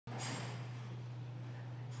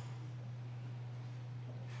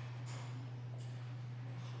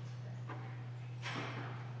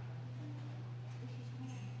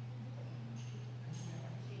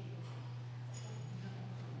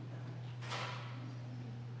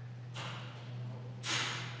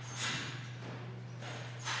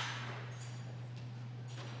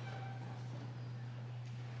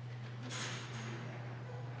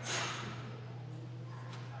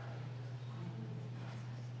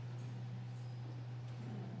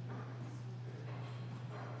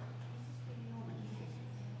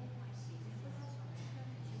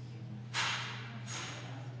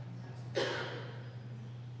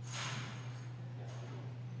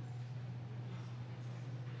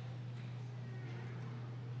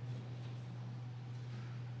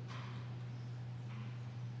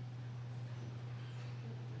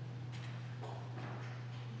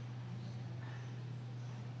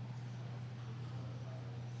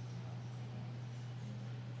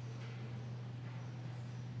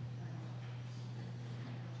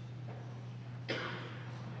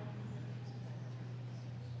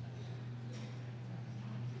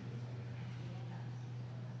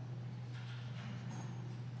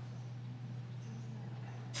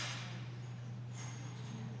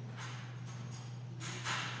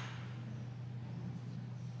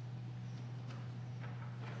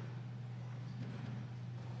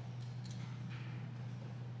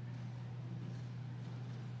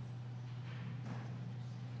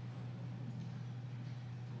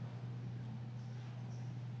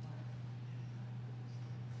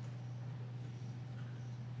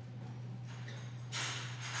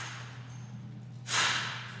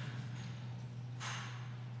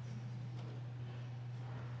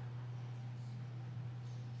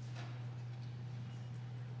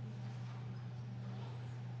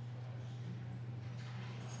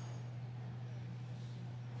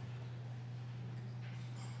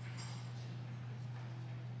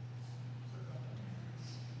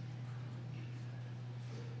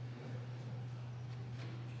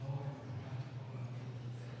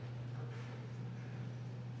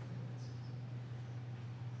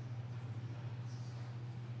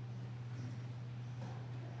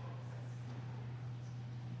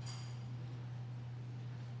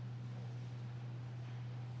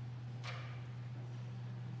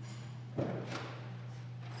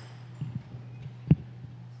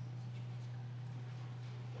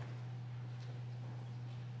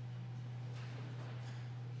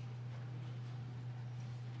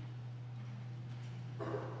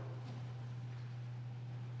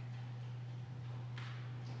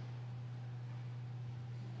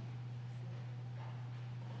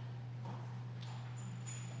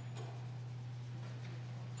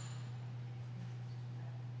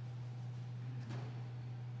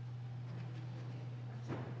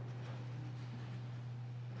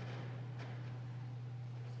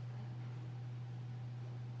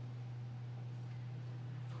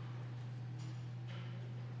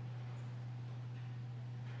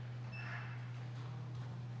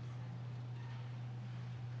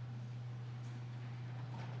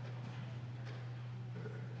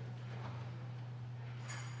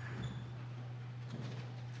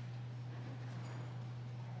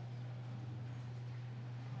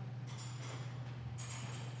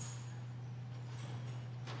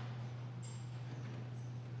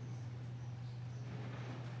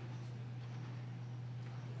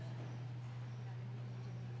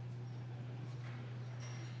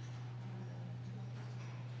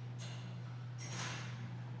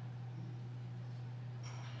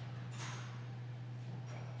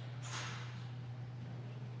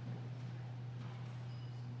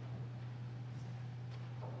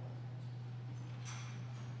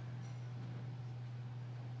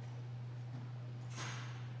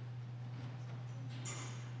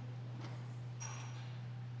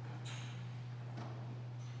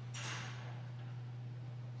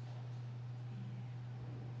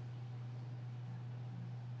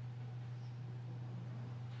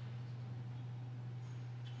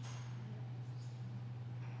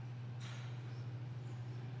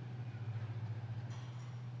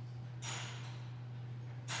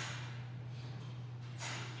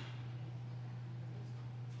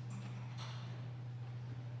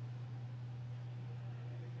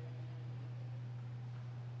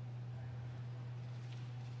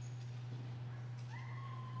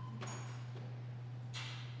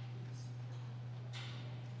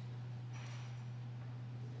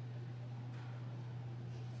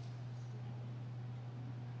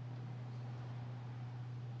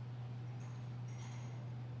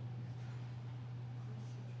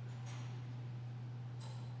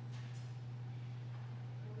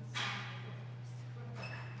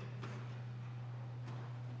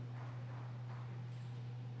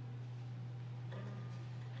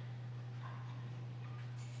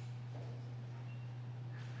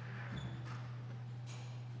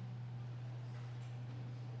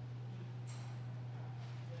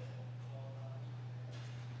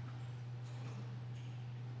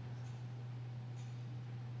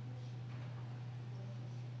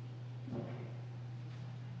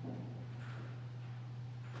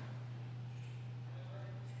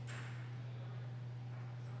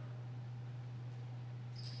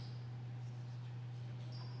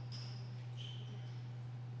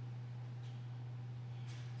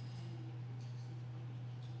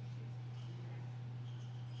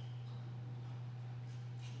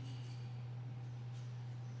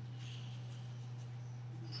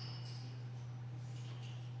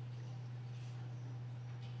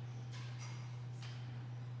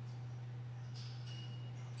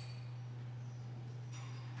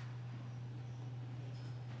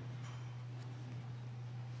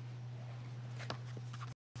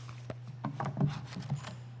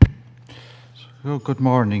Oh, good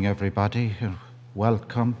morning, everybody.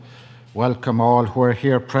 Welcome. Welcome all who are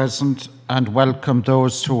here present, and welcome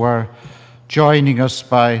those who are joining us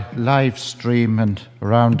by live stream and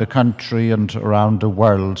around the country and around the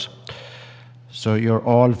world. So you're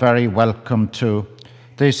all very welcome to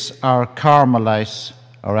this, our Carmelite,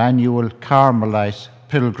 our annual Carmelite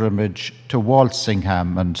pilgrimage to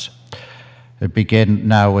Walsingham. And we begin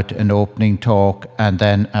now with an opening talk, and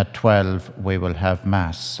then at 12 we will have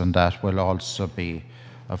Mass, and that will also be,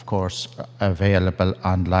 of course, available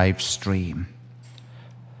on live stream.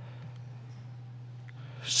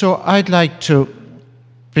 So I'd like to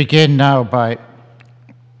begin now by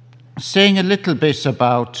saying a little bit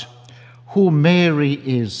about who Mary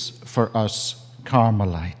is for us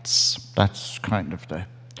Carmelites. That's kind of the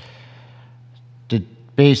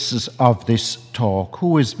basis of this talk.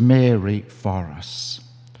 Who is Mary for us?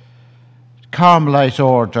 Carmelite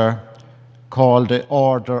order, called the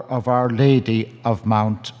Order of Our Lady of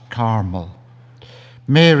Mount Carmel.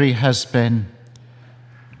 Mary has been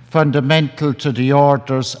fundamental to the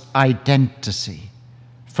order's identity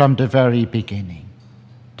from the very beginning.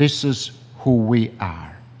 This is who we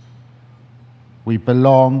are. We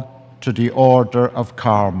belong to the Order of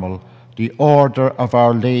Carmel, the Order of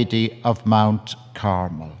Our Lady of Mount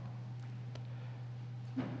Carmel.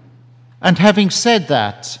 And having said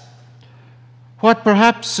that, what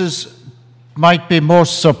perhaps might be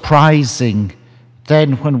most surprising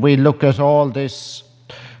then when we look at all this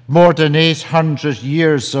more than 800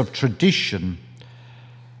 years of tradition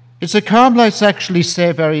is the Carmelites actually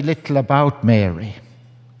say very little about Mary.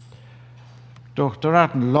 There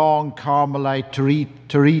aren't long Carmelite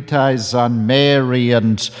treatises on Mary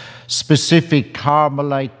and specific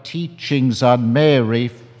Carmelite teachings on Mary.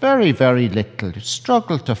 Very, very little. You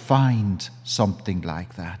struggle to find something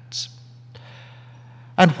like that.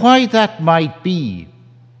 And why that might be,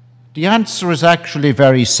 the answer is actually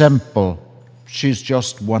very simple. She's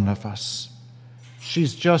just one of us.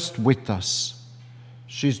 She's just with us.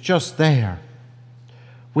 She's just there.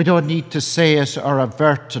 We don't need to say it or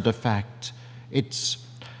avert to the fact. It's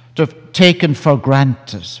taken for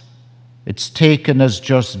granted. It's taken as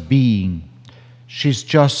just being. She's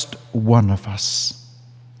just one of us.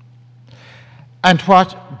 And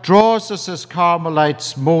what draws us as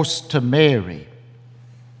Carmelites most to Mary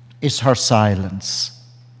is her silence,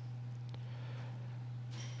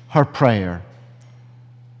 her prayer,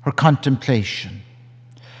 her contemplation.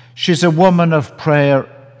 She's a woman of prayer,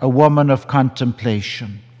 a woman of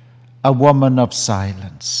contemplation, a woman of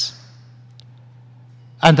silence.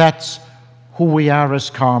 And that's who we are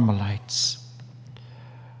as Carmelites.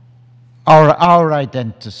 Our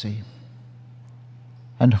identity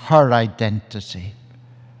and her identity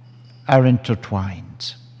are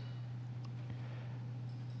intertwined.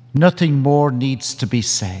 Nothing more needs to be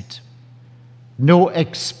said. No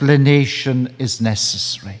explanation is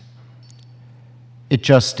necessary. It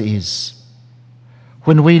just is.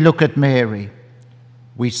 When we look at Mary,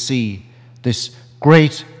 we see this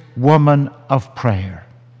great woman of prayer.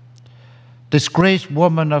 This great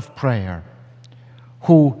woman of prayer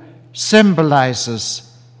who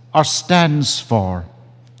symbolizes or stands for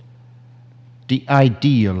the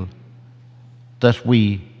ideal that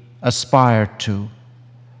we aspire to,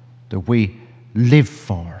 that we live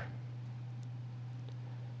for.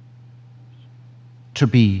 To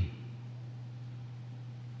be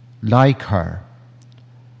like her,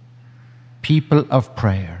 people of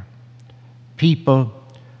prayer, people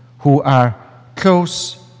who are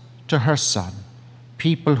close to her Son,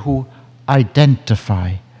 people who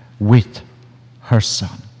identify with her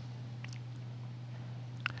Son.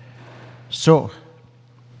 So,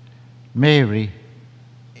 Mary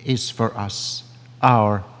is for us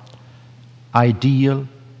our ideal,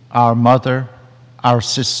 our mother, our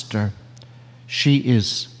sister. She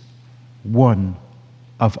is one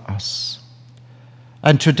of us.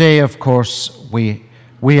 And today, of course, we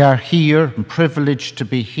are here and privileged to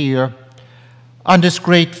be here on this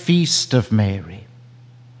great feast of Mary,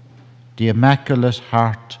 the Immaculate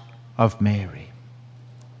Heart of Mary.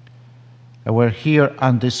 And we're here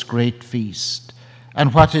on this great feast.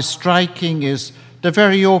 And what is striking is the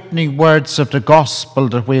very opening words of the Gospel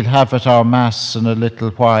that we'll have at our Mass in a little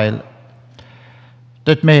while,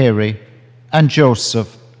 that Mary and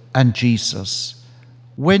Joseph and Jesus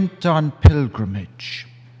went on pilgrimage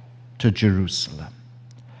to Jerusalem.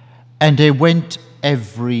 And they went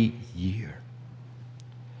every year.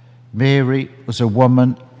 Mary was a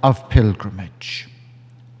woman of pilgrimage.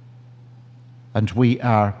 And we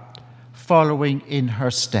are following in her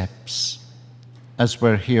steps as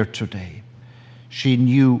we're here today. She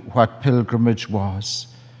knew what pilgrimage was.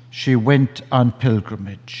 She went on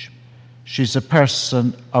pilgrimage. She's a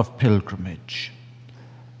person of pilgrimage.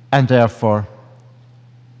 And therefore,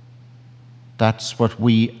 that's what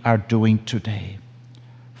we are doing today,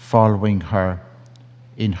 following her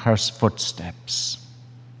in her footsteps.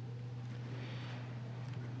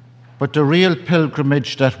 But the real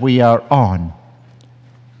pilgrimage that we are on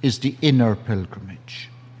is the inner pilgrimage,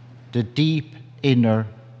 the deep inner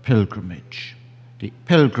pilgrimage, the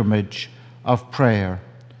pilgrimage of prayer,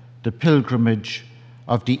 the pilgrimage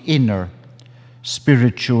of the inner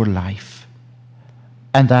spiritual life.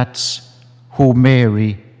 And that's who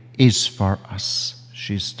Mary is for us.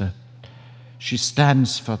 She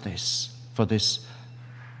stands for this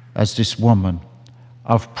as this woman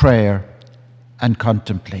of prayer and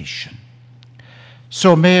contemplation.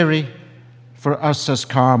 So Mary, for us as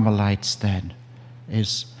Carmelites then,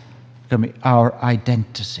 is our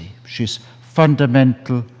identity. She's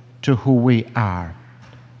fundamental to who we are.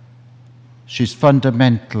 She's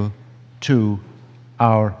fundamental to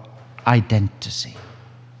our identity.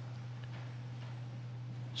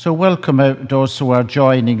 So welcome those who are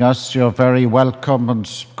joining us. You're very welcome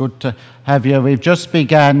and good to have you. We've just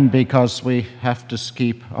begun because we have to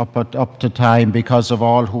keep up to time because of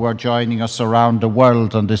all who are joining us around the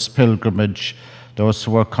world on this pilgrimage, those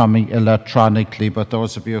who are coming electronically, but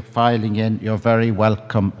those of you filing in, you're very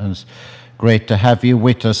welcome and it's great to have you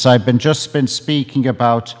with us. I've just been speaking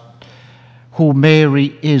about who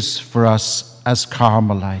Mary is for us as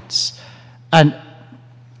Carmelites and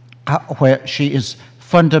where she is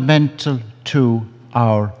fundamental to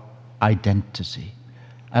our identity.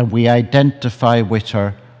 And we identify with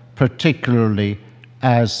her particularly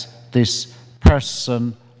as this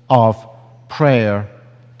person of prayer,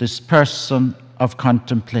 this person of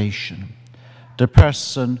contemplation, the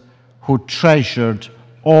person who treasured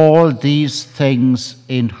all these things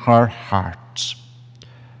in her heart.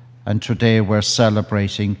 And today we're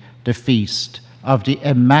celebrating the feast of the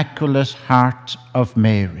Immaculate Heart of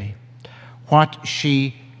Mary, what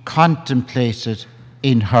she contemplated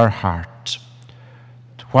in her heart,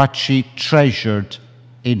 what she treasured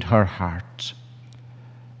in her heart.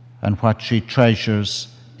 And what she treasures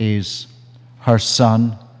is her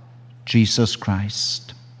Son, Jesus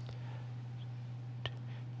Christ.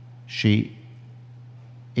 She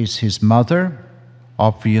is his mother,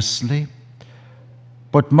 obviously,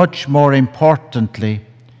 but much more importantly,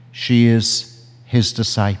 she is his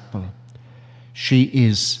disciple. She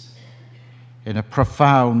is in a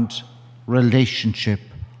profound relationship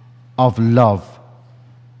of love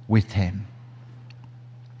with him.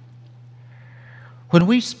 When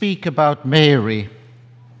we speak about Mary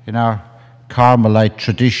in our Carmelite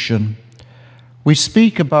tradition, we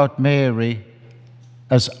speak about Mary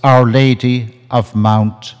as Our Lady of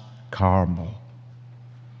Mount Carmel.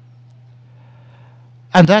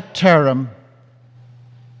 And that term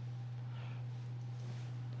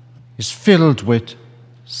is filled with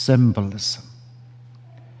symbolism.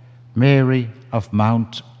 Mary of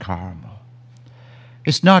Mount Carmel.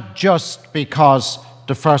 It's not just because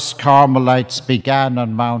the first Carmelites began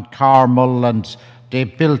on Mount Carmel and they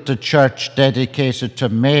built a church dedicated to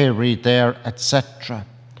Mary there, etc.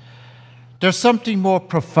 There's something more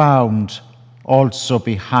profound also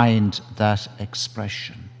behind that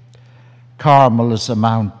expression. Carmel is a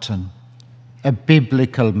mountain, a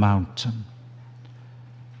biblical mountain.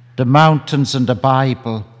 The mountains in the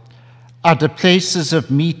Bible are the places of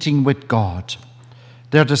meeting with God.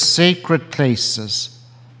 They're the sacred places,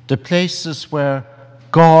 the places where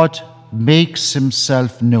God makes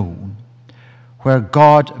himself known, where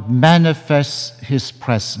God manifests his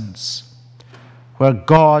presence, where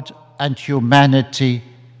God and humanity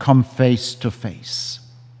come face to face.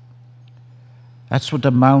 That's what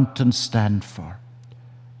the mountains stand for.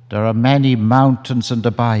 There are many mountains in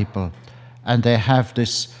the Bible, and they have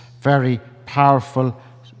this very powerful,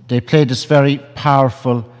 they play this very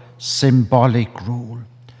powerful symbolic role.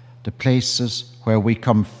 The places where we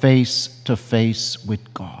come face to face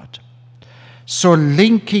with God. So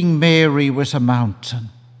linking Mary with a mountain,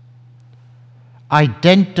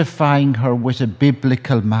 identifying her with a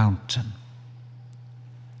biblical mountain,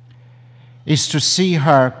 is to see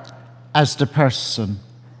her as the person,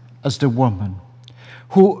 as the woman,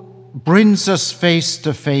 who brings us face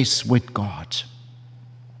to face with God.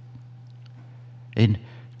 In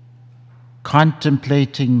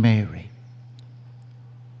contemplating Mary,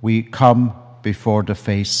 we come before the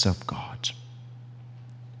face of God.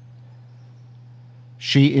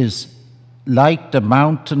 She is, like the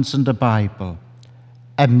mountains in the Bible,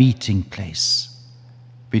 a meeting place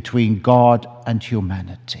between God and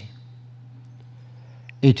humanity.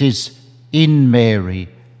 It is in Mary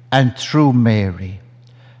and through Mary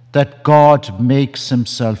that God makes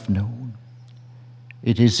himself known.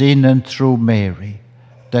 It is in and through Mary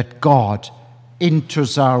that God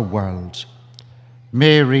enters our world.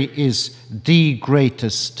 Mary is the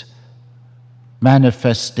greatest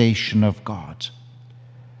manifestation of God.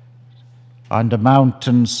 On the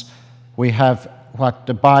mountains, we have what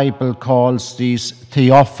the Bible calls these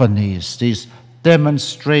theophanies, these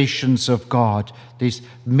demonstrations of God, this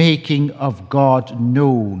making of God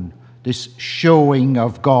known, this showing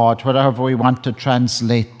of God, whatever we want to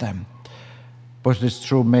translate them. But it's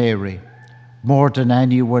through Mary, more than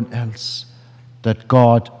anyone else, that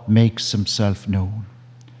God makes himself known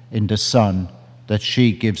in the Son that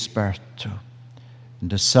she gives birth to. In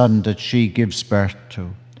the Son that she gives birth to,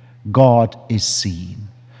 God is seen.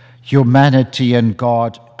 Humanity and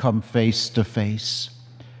God come face to face.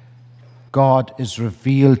 God is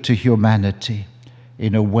revealed to humanity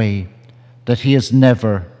in a way that he has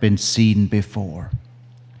never been seen before.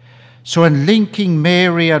 So in linking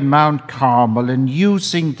Mary and Mount Carmel and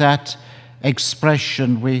using that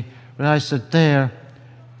expression, we realize that there,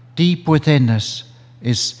 deep within us,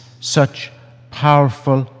 is such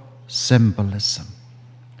powerful symbolism,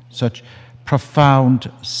 such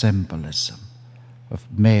profound symbolism of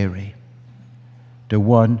Mary, the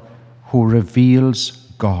one who reveals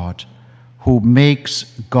God, who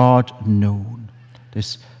makes God known,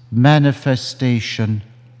 this manifestation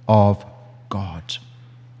of God.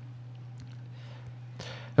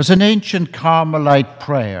 There's an ancient Carmelite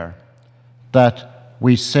prayer that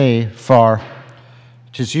we say for,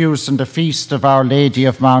 it is used in the Feast of Our Lady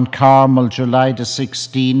of Mount Carmel, July the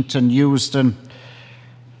 16th, and used in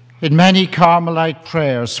many Carmelite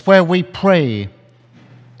prayers, where we pray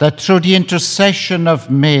that through the intercession of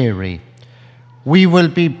Mary, we will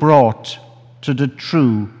be brought to the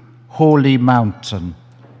true holy mountain,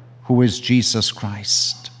 who is Jesus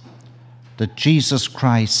Christ. That Jesus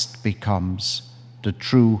Christ becomes the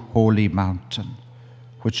true holy mountain,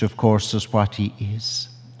 which of course is what he is.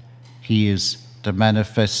 He is the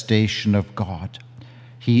manifestation of God.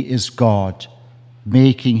 He is God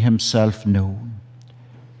making himself known.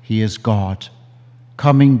 He is God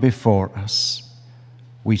coming before us.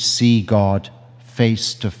 We see God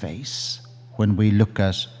face to face when we look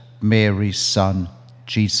at Mary's Son,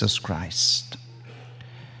 Jesus Christ.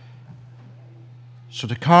 So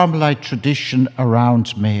the Carmelite tradition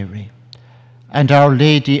around Mary and Our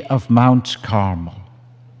Lady of Mount Carmel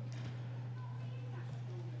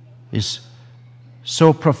is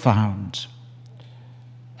so profound,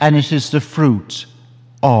 and it is the fruit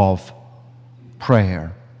of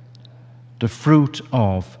prayer, the fruit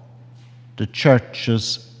of the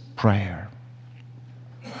Church's prayer.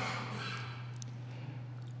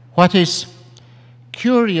 What is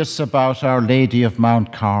curious about Our Lady of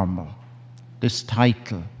Mount Carmel, this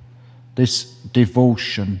title, this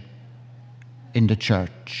devotion in the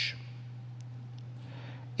Church,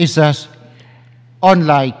 is that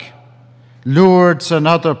unlike Lourdes and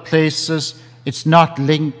other places, it's not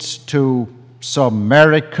linked to some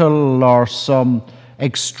miracle or some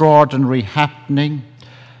extraordinary happening.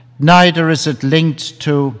 Neither is it linked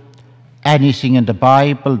to anything in the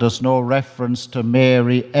Bible. There's no reference to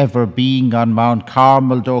Mary ever being on Mount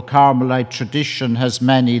Carmel, though Carmelite tradition has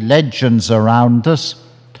many legends around us.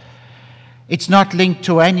 It's not linked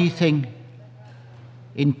to anything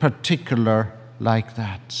in particular like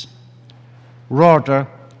that. Rather,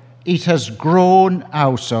 it has grown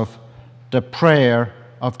out of the prayer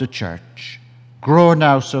of the Church, grown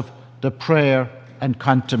out of the prayer and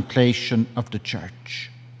contemplation of the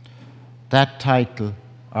Church. That title,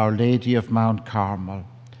 Our Lady of Mount Carmel,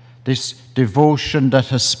 this devotion that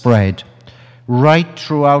has spread right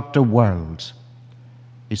throughout the world,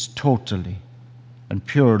 is totally and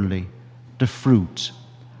purely the fruit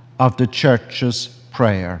of the Church's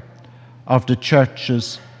prayer, of the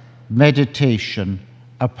Church's meditation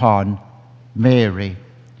upon Mary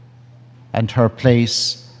and her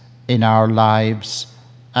place in our lives,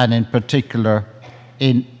 and in particular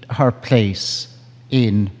in her place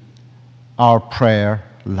in our prayer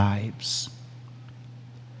lives.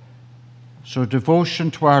 So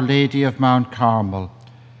devotion to Our Lady of Mount Carmel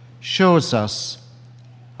shows us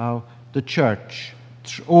how the Church,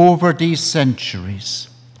 over these centuries,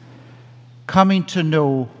 coming to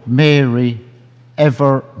know Mary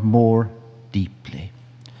ever more deeply,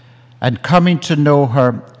 and coming to know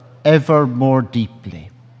her ever more deeply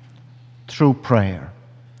through prayer.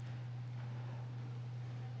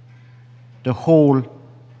 The whole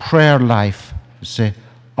prayer life, say,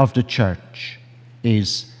 of the Church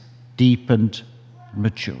is deepened,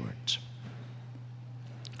 matured.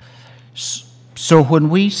 So when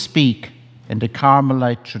we speak in the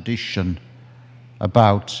Carmelite tradition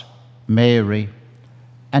about Mary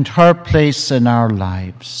and her place in our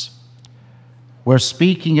lives. We're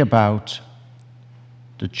speaking about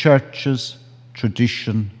the Church's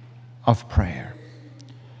tradition of prayer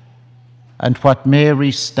and what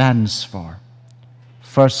Mary stands for,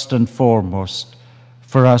 first and foremost,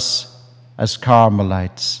 for us as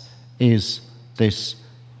Carmelites, is this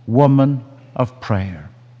woman of prayer,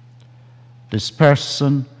 this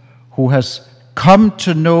person who has come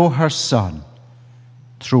to know her Son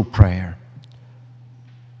through prayer.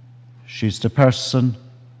 She's the person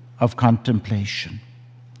of contemplation,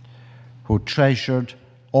 who treasured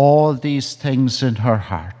all these things in her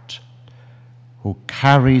heart, who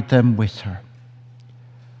carried them with her,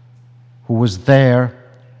 who was there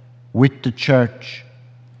with the Church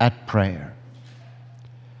at prayer.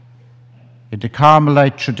 In the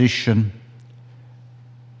Carmelite tradition,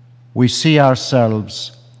 we see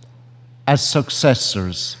ourselves as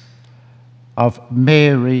successors of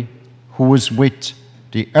Mary, who was with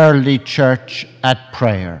the early Church at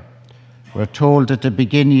prayer. We're told at the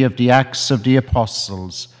beginning of the Acts of the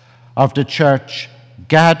Apostles of the Church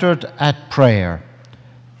gathered at prayer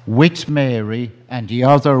with Mary and the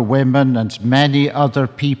other women and many other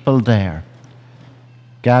people there,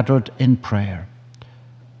 gathered in prayer.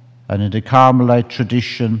 And in the Carmelite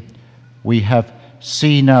tradition, we have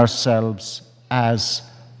seen ourselves as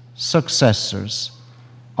successors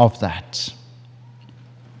of that.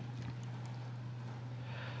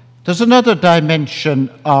 There's another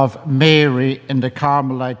dimension of Mary in the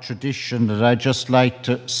Carmelite tradition that I'd just like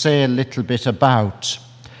to say a little bit about.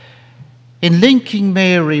 In linking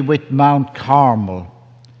Mary with Mount Carmel,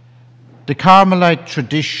 the Carmelite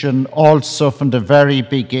tradition also from the very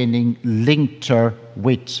beginning linked her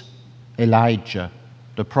with Elijah,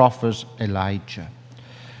 the prophet Elijah.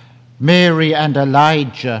 Mary and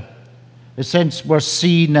Elijah, in a sense, were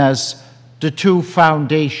seen as the two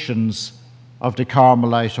foundations of the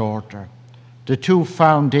Carmelite order, the two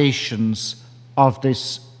foundations of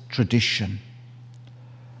this tradition.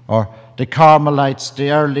 Or the Carmelites,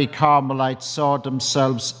 the early Carmelites, saw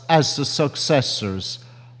themselves as the successors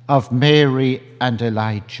of Mary and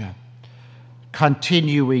Elijah,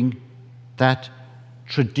 continuing that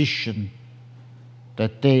tradition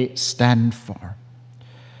that they stand for.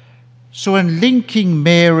 So in linking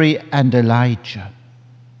Mary and Elijah,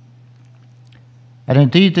 and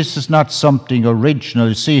indeed this is not something original,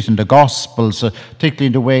 you see it in the Gospels, particularly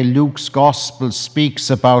in the way Luke's Gospel speaks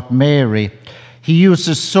about Mary. He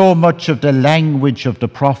uses so much of the language of the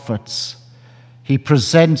prophets. He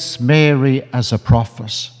presents Mary as a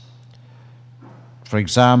prophet. For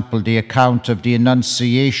example, the account of the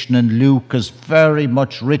Annunciation in Luke is very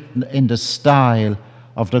much written in the style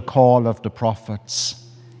of the call of the prophets.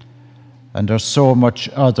 And there's so much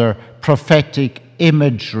other prophetic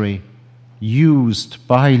imagery used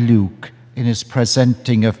by Luke in his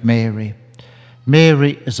presenting of Mary.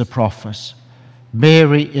 Mary is a prophet.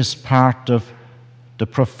 Mary is part of the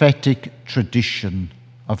prophetic tradition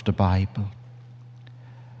of the Bible.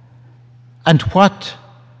 And what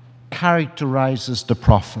characterizes the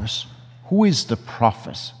prophet? Who is the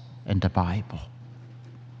prophet in the Bible?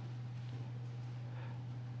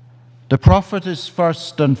 The prophet is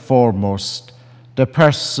first and foremost the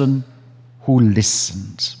person who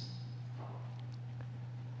listens.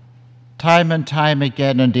 Time and time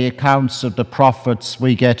again in the accounts of the prophets,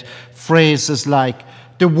 we get phrases like,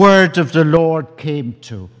 the word of the Lord came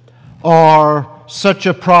to, or such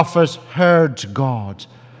a prophet heard God,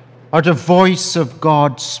 or the voice of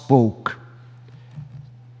God spoke.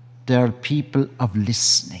 They're people of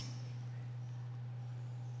listening.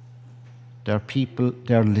 They're people,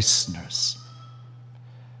 they're listeners.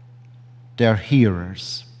 They're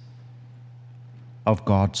hearers of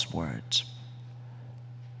God's word.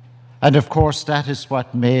 And of course, that is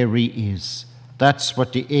what Mary is. That's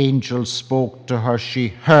what the angel spoke to her. She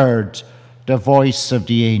heard the voice of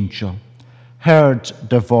the angel, heard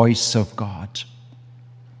the voice of God.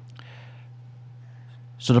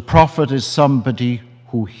 So the prophet is somebody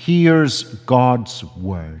who hears God's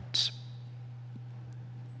word.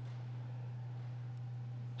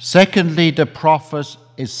 Secondly, the prophet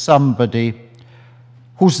is somebody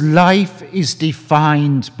whose life is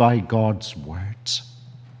defined by God's word,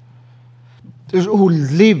 who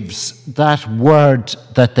lives that word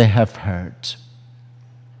that they have heard.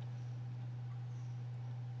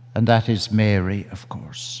 And that is Mary, of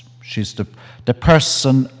course. She's the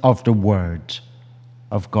person of the word,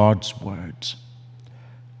 of God's word.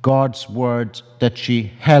 God's word that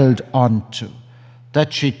she held on to,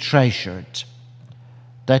 that she treasured,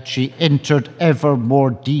 that she entered ever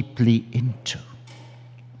more deeply into.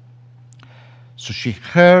 So she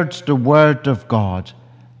heard the word of God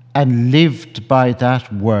and lived by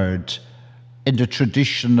that word in the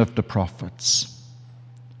tradition of the prophets.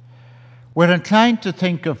 We're inclined to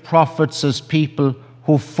think of prophets as people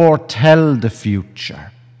who foretell the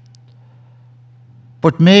future.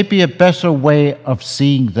 But maybe a better way of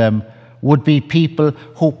seeing them would be people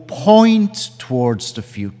who point towards the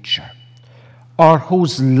future, or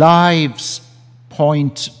whose lives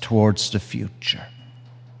point towards the future.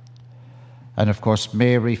 And of course,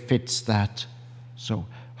 Mary fits that. So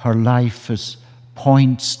her life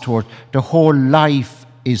points toward, the whole life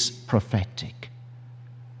is prophetic.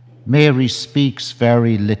 Mary speaks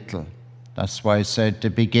very little. That's why I said at the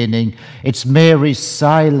beginning, it's Mary's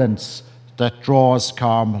silence that draws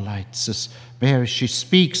Carmelites. Mary, she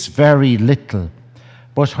speaks very little,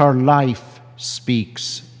 but her life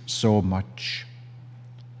speaks so much.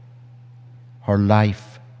 Her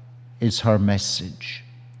life is her message.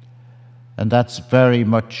 And that's very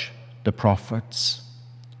much the prophets.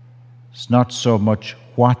 It's not so much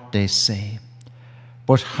what they say,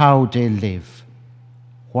 but how they live,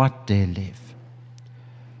 what they live.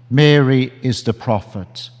 Mary is the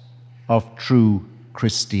prophet of true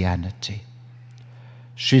Christianity.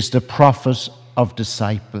 She's the prophet of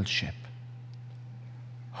discipleship.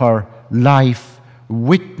 Her life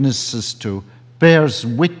witnesses to, bears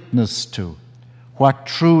witness to, what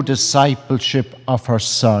true discipleship of her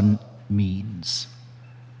Son means,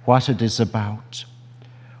 what it is about,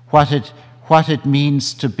 what it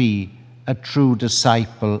means to be a true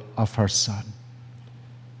disciple of her Son.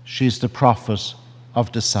 She's the prophet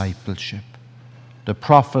of discipleship, the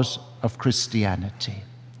prophet of Christianity.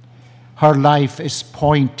 Her life is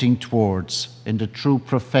pointing towards, in the true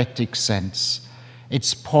prophetic sense,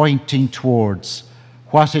 it's pointing towards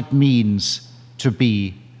what it means to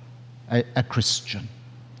be a Christian,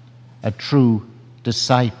 a true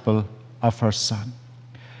disciple of her Son.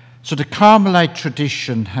 So the Carmelite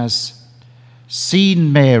tradition has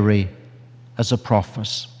seen Mary as a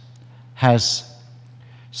prophet, has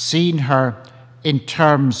seen her in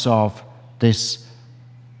terms of this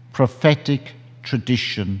prophetic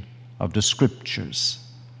tradition of the Scriptures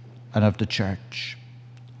and of the Church.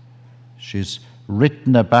 She's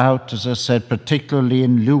written about, as I said, particularly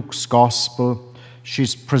in Luke's Gospel,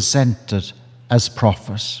 she's presented as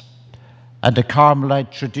prophet. And the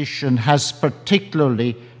Carmelite tradition has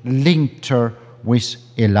particularly linked her with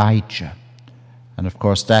Elijah. And of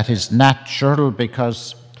course that is natural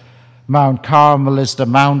because Mount Carmel is the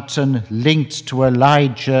mountain linked to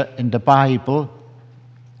Elijah in the Bible.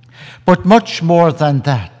 But much more than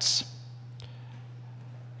that,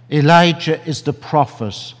 Elijah is the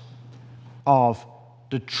prophet of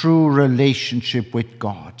the true relationship with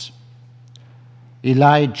God.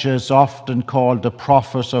 Elijah is often called the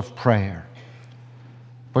prophet of prayer.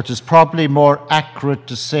 But it's probably more accurate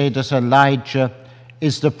to say that Elijah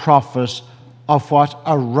is the prophet of what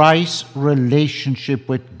a right relationship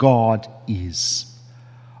with God is,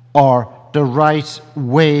 or the right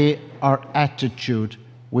way or attitude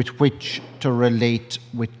with which to relate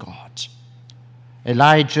with God.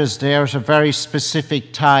 Elijah's there at a very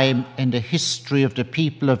specific time in the history of the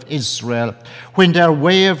people of Israel when their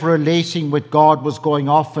way of relating with God was going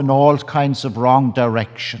off in all kinds of wrong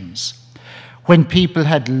directions, when people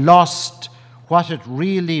had lost what it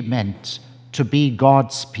really meant to be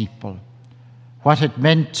God's people, what it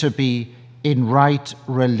meant to be in right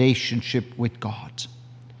relationship with God.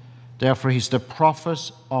 Therefore, he's the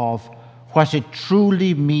prophet of what it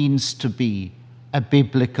truly means to be a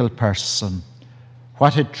biblical person,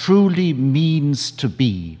 what it truly means to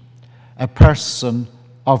be a person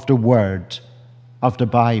of the Word, of the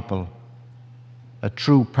Bible, a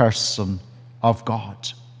true person of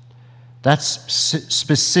God. That's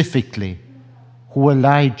specifically who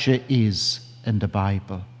Elijah is in the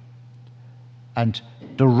Bible. And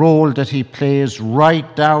the role that he plays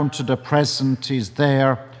right down to the present is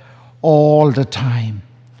there all the time.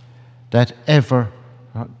 That ever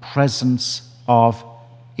presence of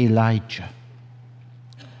Elijah.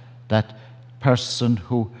 That person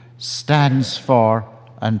who stands for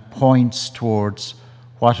and points towards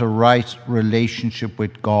what a right relationship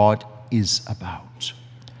with God is about.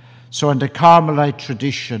 So in the Carmelite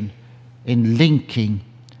tradition, in linking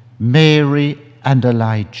Mary and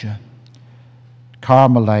Elijah,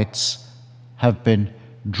 Carmelites have been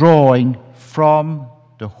drawing from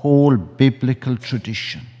the whole biblical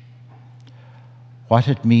tradition what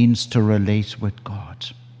it means to relate with God.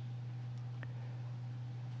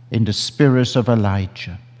 In the spirit of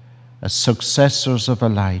Elijah, as successors of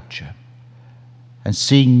Elijah, and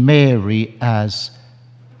seeing Mary as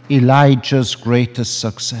Elijah's greatest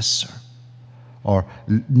successor, or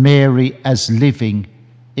Mary as living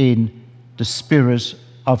in the spirit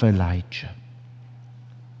of Elijah.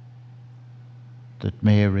 That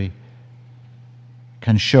Mary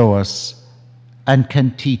can show us and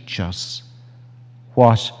can teach us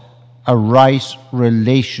what a right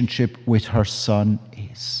relationship with her Son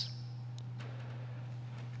is.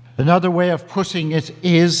 Another way of putting it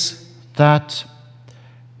is that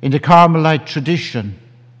in the Carmelite tradition,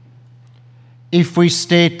 if we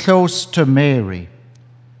stay close to Mary,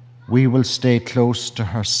 we will stay close to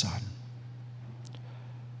her Son.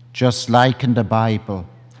 Just like in the Bible,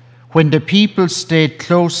 when the people stayed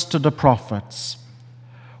close to the prophets,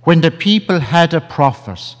 when the people had a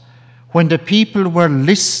prophet, when the people were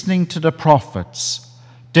listening to the prophets,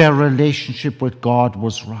 their relationship with God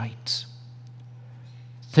was right.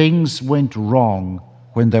 Things went wrong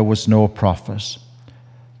when there was no prophet.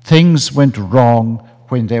 Things went wrong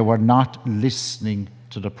when they were not listening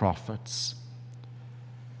to the prophets.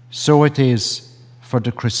 So it is for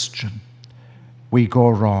the Christian. We go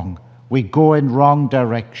wrong. We go in wrong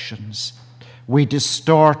directions. We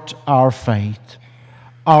distort our faith.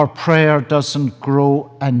 Our prayer doesn't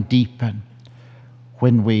grow and deepen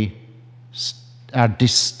when we are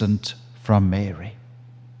distant from Mary.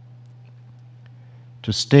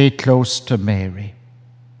 To stay close to Mary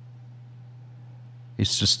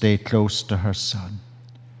is to stay close to her Son.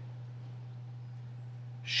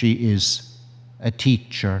 She is a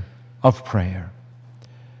teacher of prayer.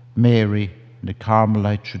 Mary, in the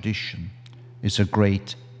Carmelite tradition, is a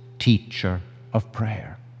great teacher of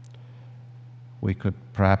prayer. We could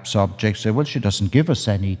perhaps object, say, well, she doesn't give us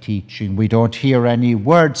any teaching. We don't hear any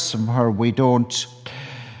words from her.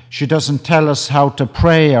 She doesn't tell us how to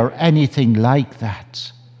pray or anything like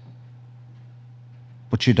that.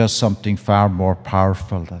 But she does something far more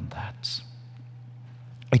powerful than that.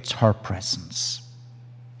 It's her presence.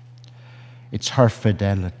 It's her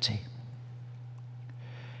fidelity.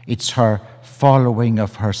 It's her following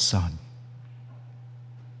of her Son.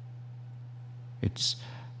 It's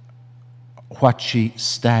what she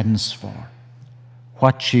stands for,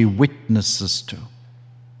 what she witnesses to.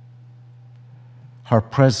 Her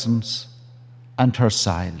presence and her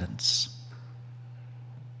silence.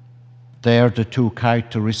 They are the two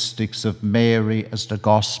characteristics of Mary as the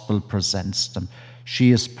Gospel presents them.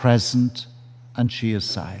 She is present and she is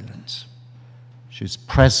silent. She's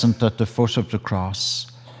present at the foot of the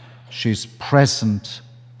cross. She's present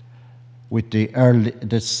with the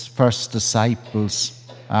first disciples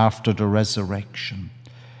after the resurrection.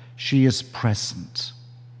 She is present.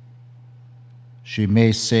 She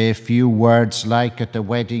may say a few words like at the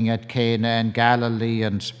wedding at Cana in Galilee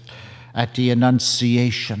and at the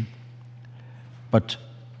Annunciation, but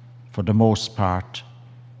for the most part,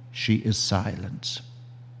 she is silent.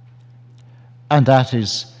 And that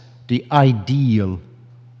is the ideal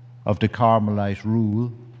of the Carmelite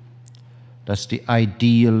rule. That's the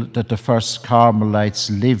ideal that the first Carmelites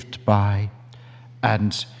lived by,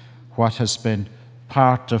 and what has been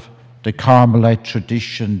part of the Carmelite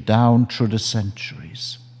tradition down through the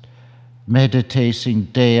centuries, meditating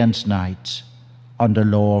day and night on the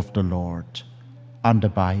law of the Lord, on the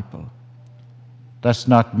Bible. That's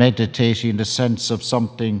not meditating in the sense of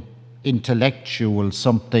something intellectual,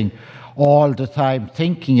 something all the time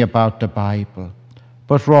thinking about the Bible,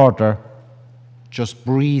 but rather just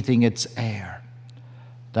breathing its air.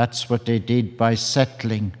 That's what they did by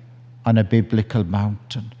settling on a biblical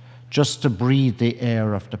mountain, just to breathe the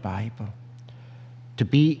air of the Bible, to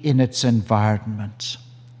be in its environment,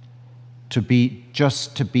 to be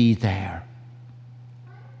there,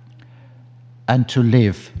 and to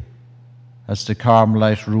live, as the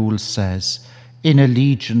Carmelite rule says, in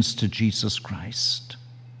allegiance to Jesus Christ.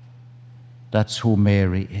 That's who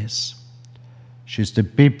Mary is. She's the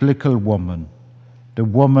biblical woman, the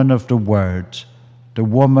woman of the Word, the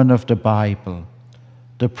woman of the Bible,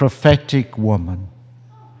 the prophetic woman,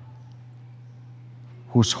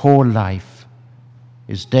 whose whole life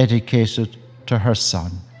is dedicated to her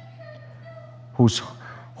Son, whose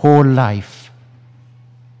whole life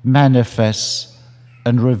manifests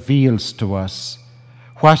and reveals to us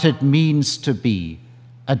what it means to be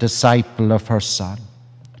a disciple of her Son.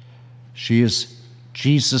 She is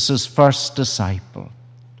Jesus' first disciple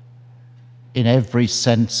in every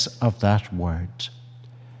sense of that word.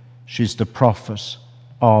 She's the prophet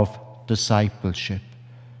of discipleship.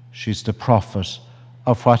 She's the prophet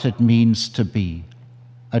of what it means to be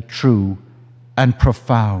a true and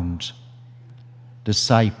profound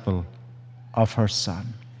disciple of her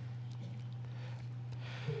Son.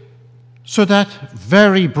 So that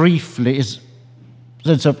very briefly is the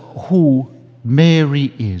sense of who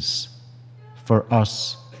Mary is for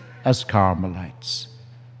us as Carmelites.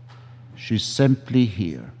 She's simply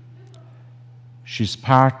here. She's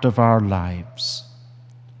part of our lives.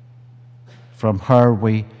 From her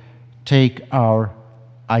we take our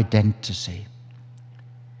identity.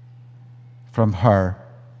 From her,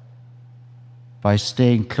 by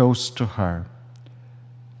staying close to her,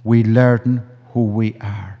 we learn who we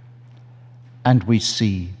are, and we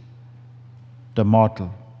see the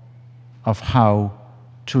model of how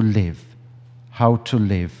to live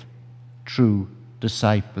true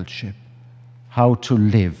discipleship, how to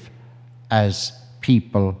live as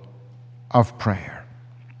people of prayer.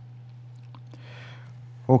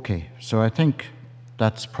 Okay, so I think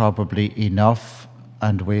that's probably enough,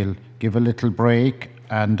 and we'll give a little break,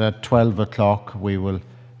 and at 12 o'clock we will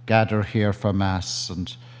gather here for Mass,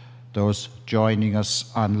 and those joining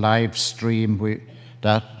us on live stream,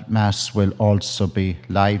 that Mass will also be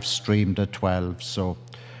live streamed at 12, so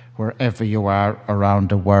wherever you are around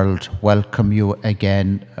the world, welcome you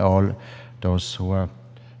again, all those who are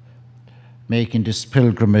making this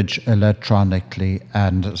pilgrimage electronically.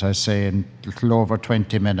 And as I say, in a little over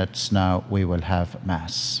 20 minutes now, we will have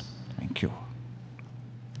Mass. Thank you.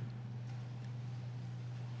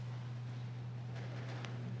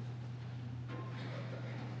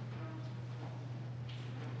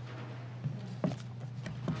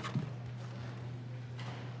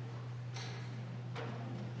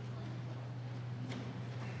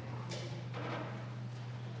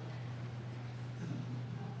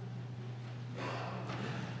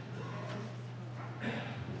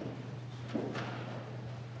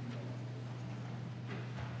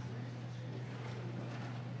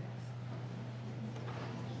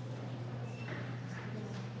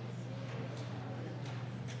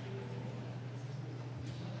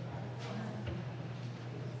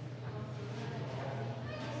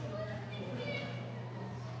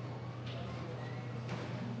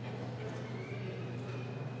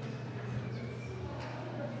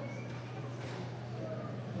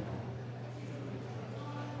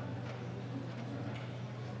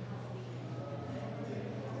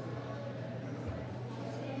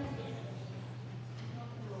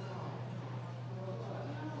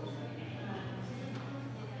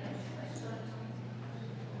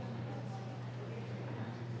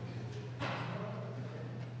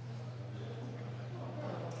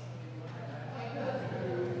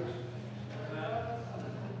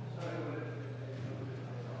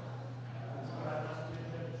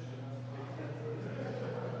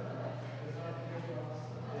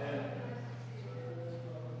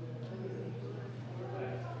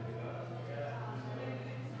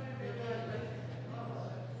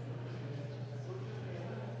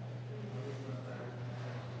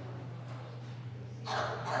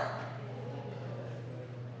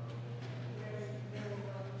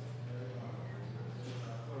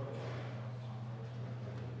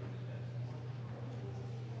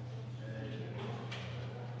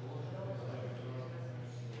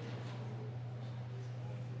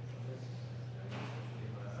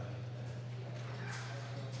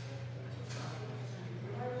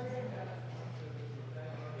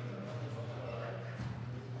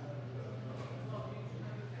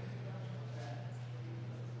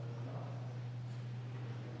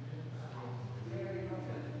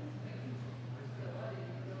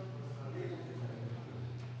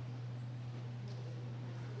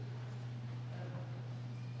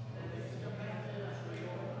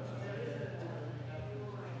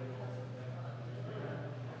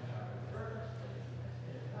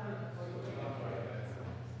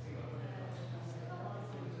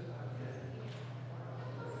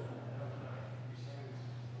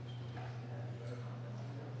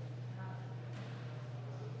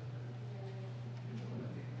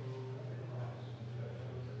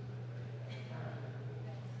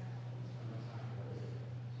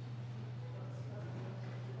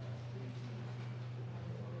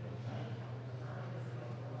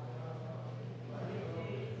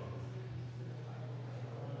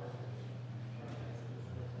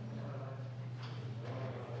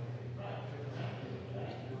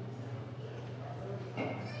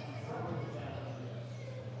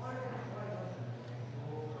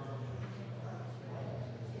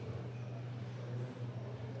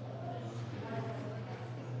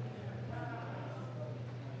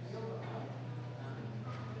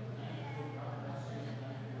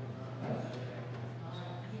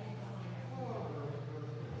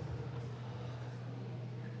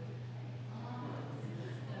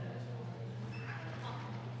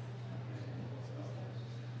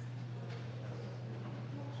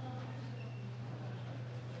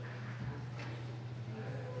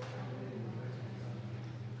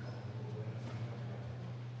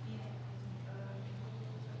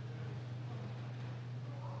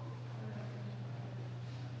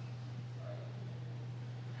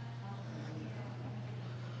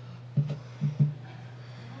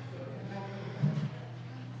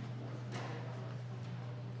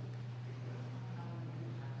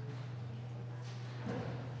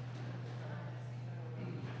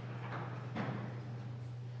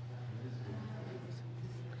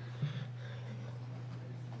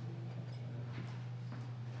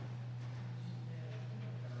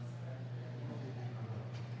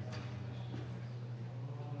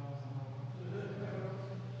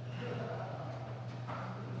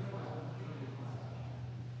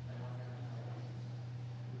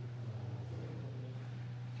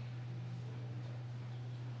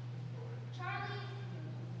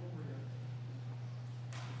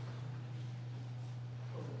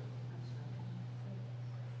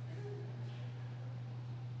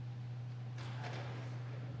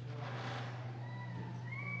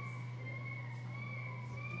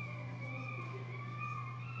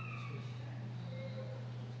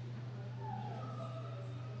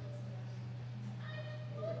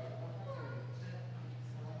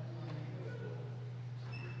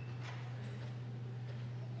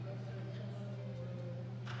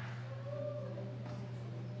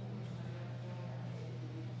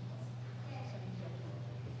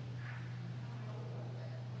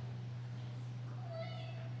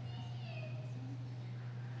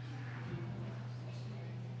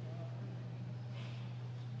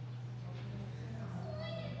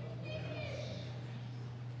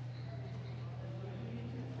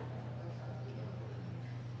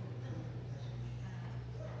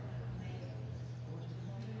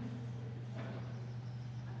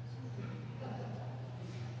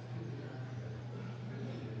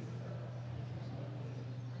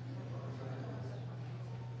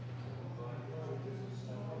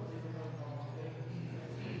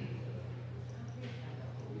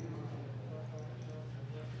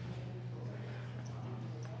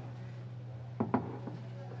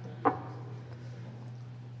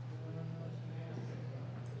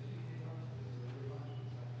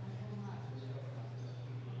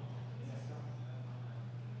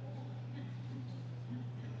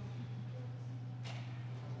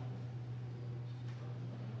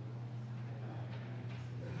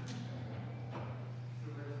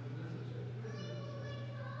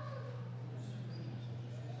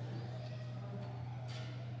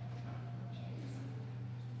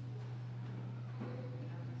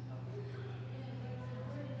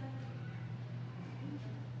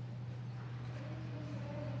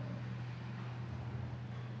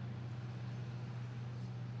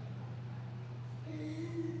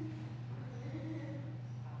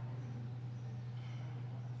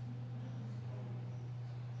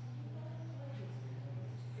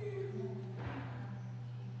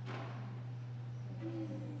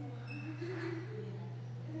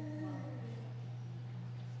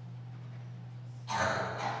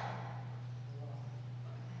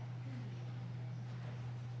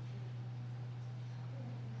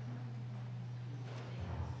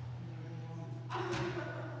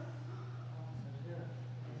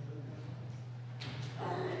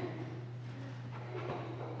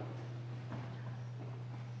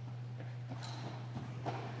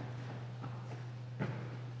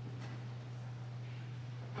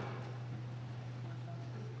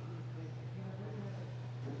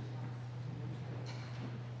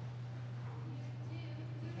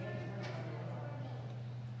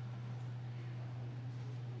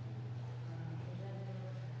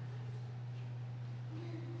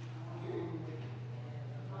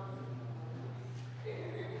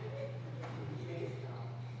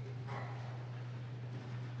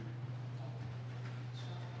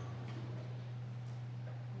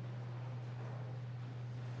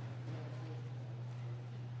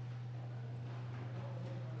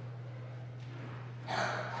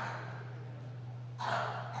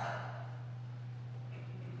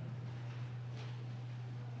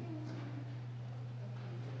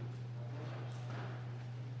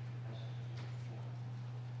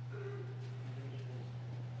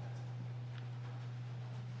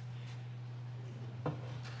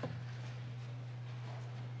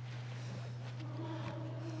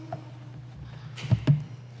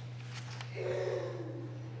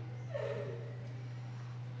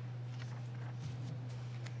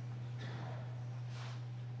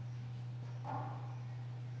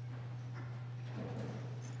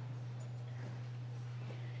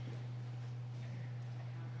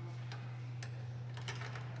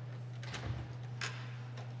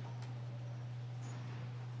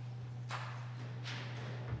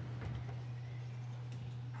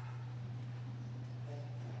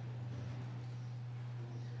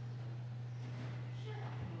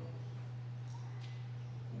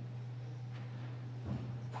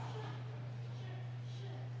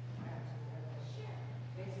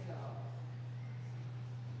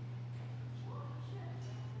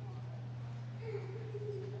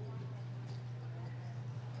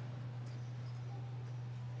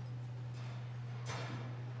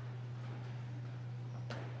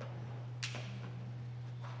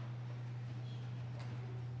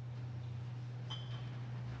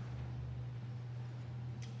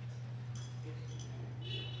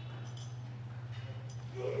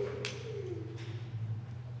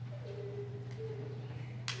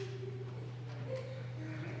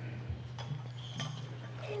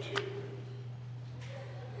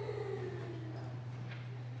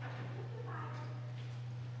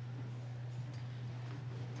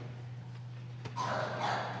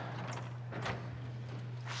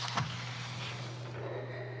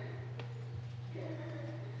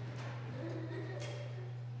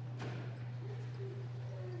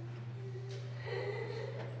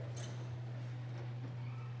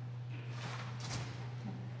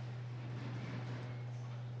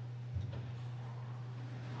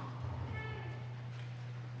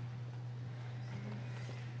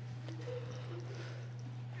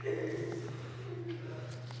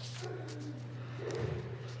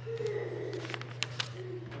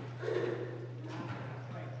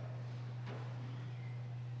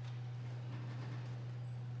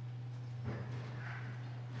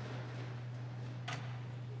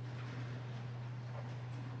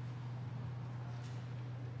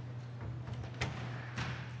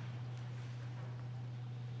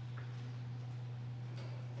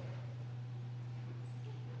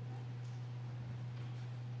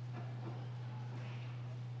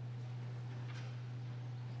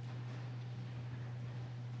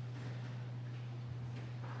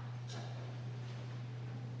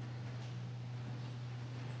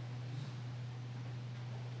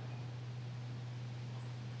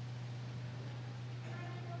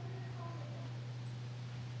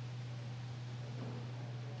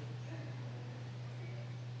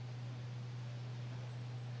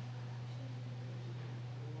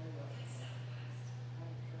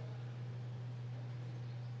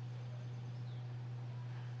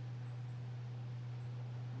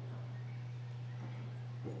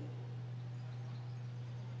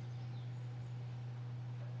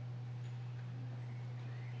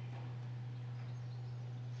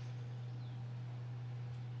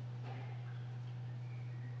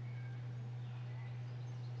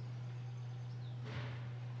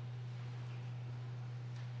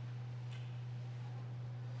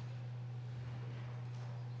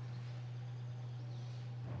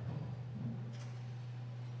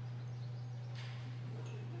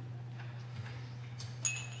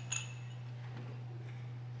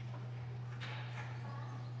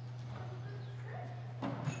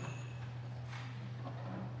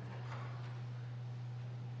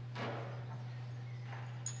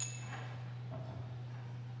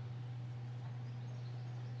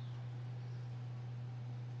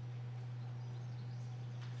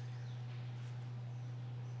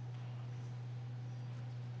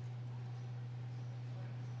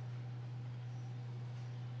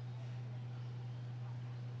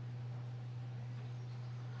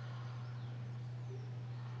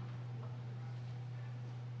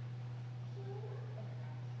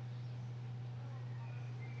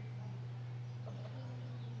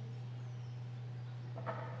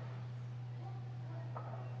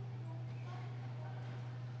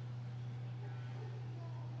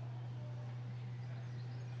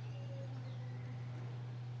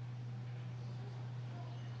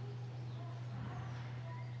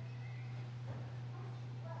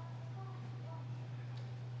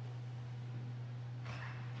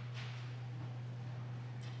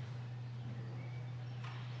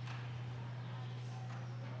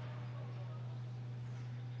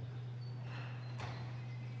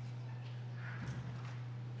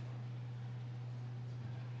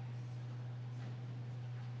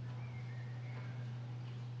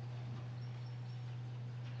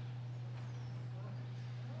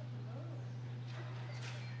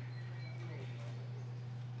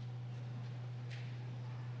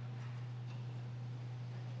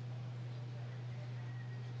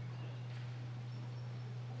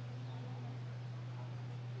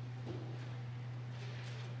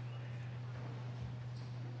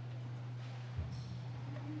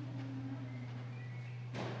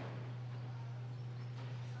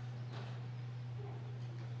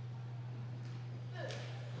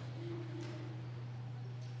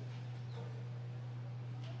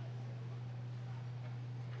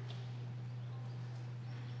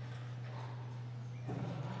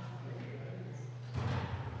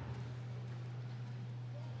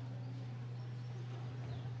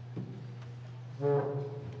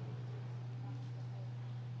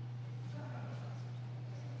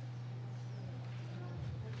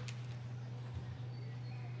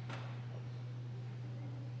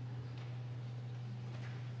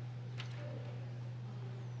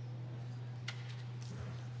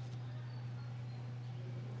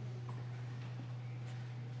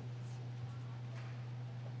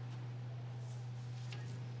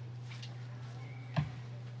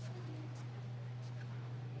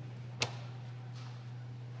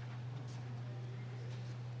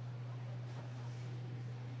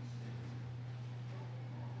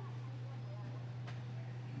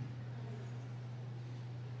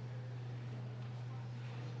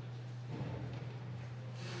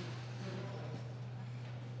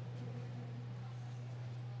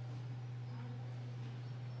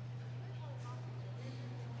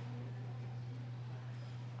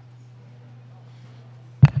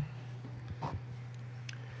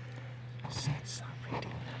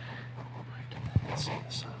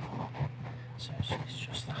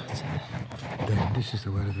 Then this is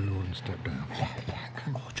the word of the Lord and step down. Yeah.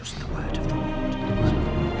 Or just the word of the Lord. The word of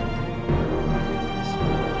the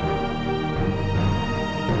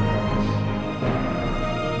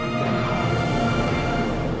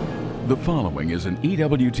Lord. The following is an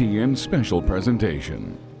EWTN special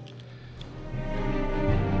presentation.